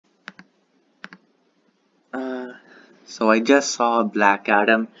So I just saw Black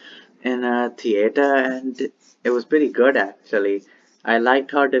Adam in a theater and it was pretty good actually. I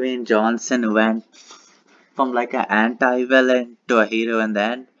liked how Dwayne Johnson went from like an anti-villain to a hero in the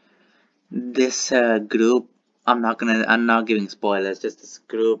end. This group, I'm not giving spoilers, just this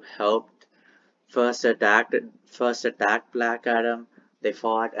group helped first attacked first attacked Black Adam. They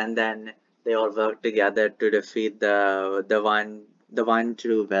fought and then they all worked together to defeat the one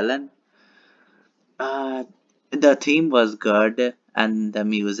true villain. Uh, the theme was good and the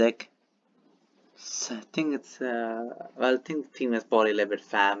music. So I think I think the theme is probably a little bit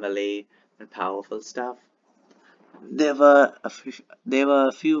family and powerful stuff. There were a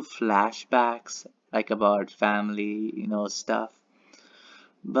few flashbacks like about family, stuff.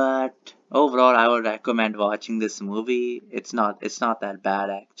 But overall, I would recommend watching this movie. It's not that bad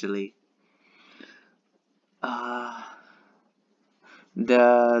actually. Uh,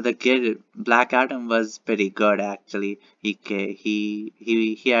 the kid Black Adam was pretty good actually. He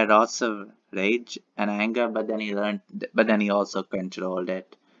had lots of rage and anger, but then he also controlled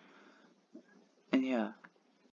it. And yeah.